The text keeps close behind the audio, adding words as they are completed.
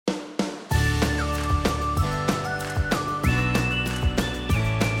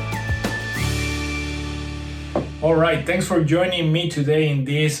All right, thanks for joining me today in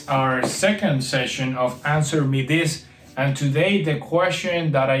this, our second session of Answer Me This. And today the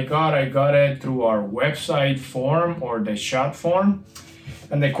question that I got it through our website form or the chat form.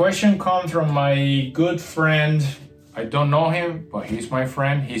 And the question comes from my good friend. I don't know him, but he's my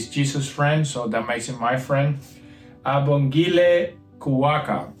friend. He's Jesus' friend, so that makes him my friend. Abongile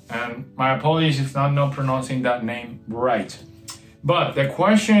Kuwaka. And my apologies if I'm not pronouncing that name right. But the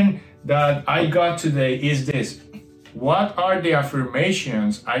question that I got today is this. What are the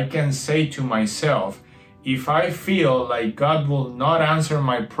affirmations I can say to myself if I feel like God will not answer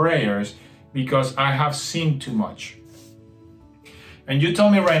my prayers because I have sinned too much? And you tell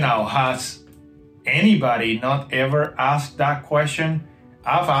me right now, has anybody not ever asked that question?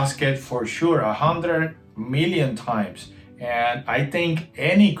 I've asked it for sure 100 million times. And I think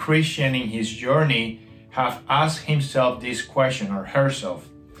any Christian in his journey have asked himself this question or herself.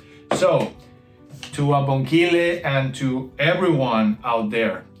 So, to Abongile and to everyone out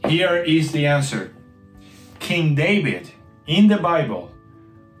there, here is the answer. King David in the Bible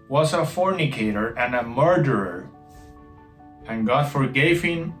was a fornicator and a murderer, and God forgave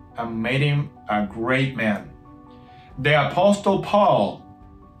him and made him a great man. The Apostle Paul,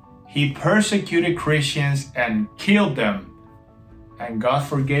 he persecuted Christians and killed them, and God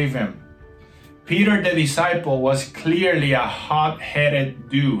forgave him. Peter the disciple was clearly a hot-headed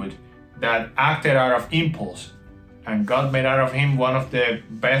dude that acted out of impulse, and God made out of him one of the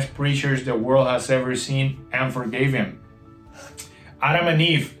best preachers the world has ever seen and forgave him. Adam and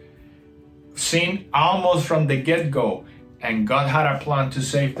Eve sinned almost from the get-go, and God had a plan to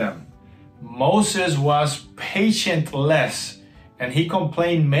save them. Moses was patientless, and he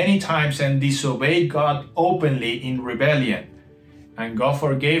complained many times and disobeyed God openly in rebellion, and God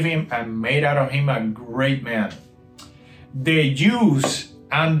forgave him and made out of him a great man. The Jews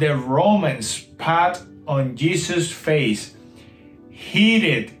and the Romans spat on Jesus' face,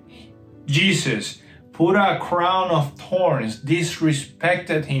 hated Jesus, put a crown of thorns,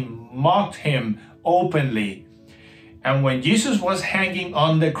 disrespected him, mocked him openly. And when Jesus was hanging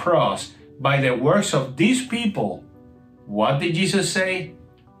on the cross by the works of these people, what did Jesus say?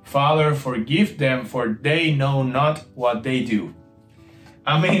 Father, forgive them, for they know not what they do.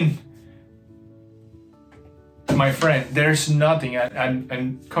 I mean, my friend, there's nothing,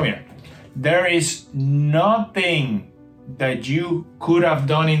 and come here. There is nothing that you could have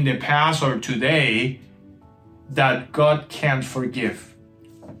done in the past or today that God can't forgive.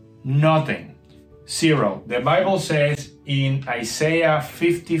 Nothing. Zero. The Bible says in Isaiah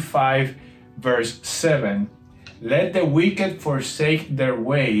 55 verse 7, let the wicked forsake their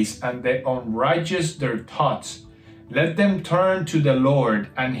ways and the unrighteous their thoughts. Let them turn to the Lord,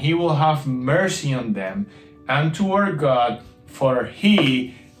 and he will have mercy on them, and to our God, for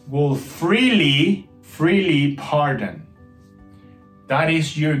he will freely pardon. That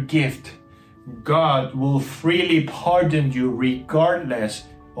is your gift. God will freely pardon you regardless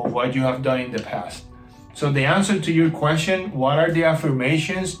of what you have done in the past. So the answer to your question, what are the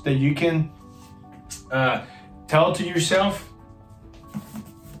affirmations that you can tell to yourself?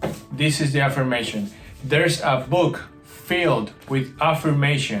 This is the affirmation. There's a book filled with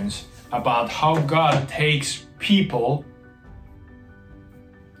affirmations about how God takes people,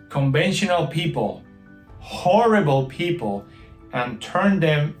 conventional people, horrible people, and turn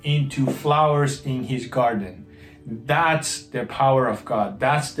them into flowers in his garden. That's the power of God.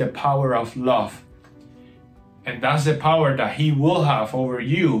 That's the power of love. And that's the power that he will have over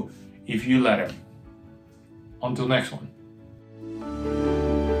you if you let him. Until next one.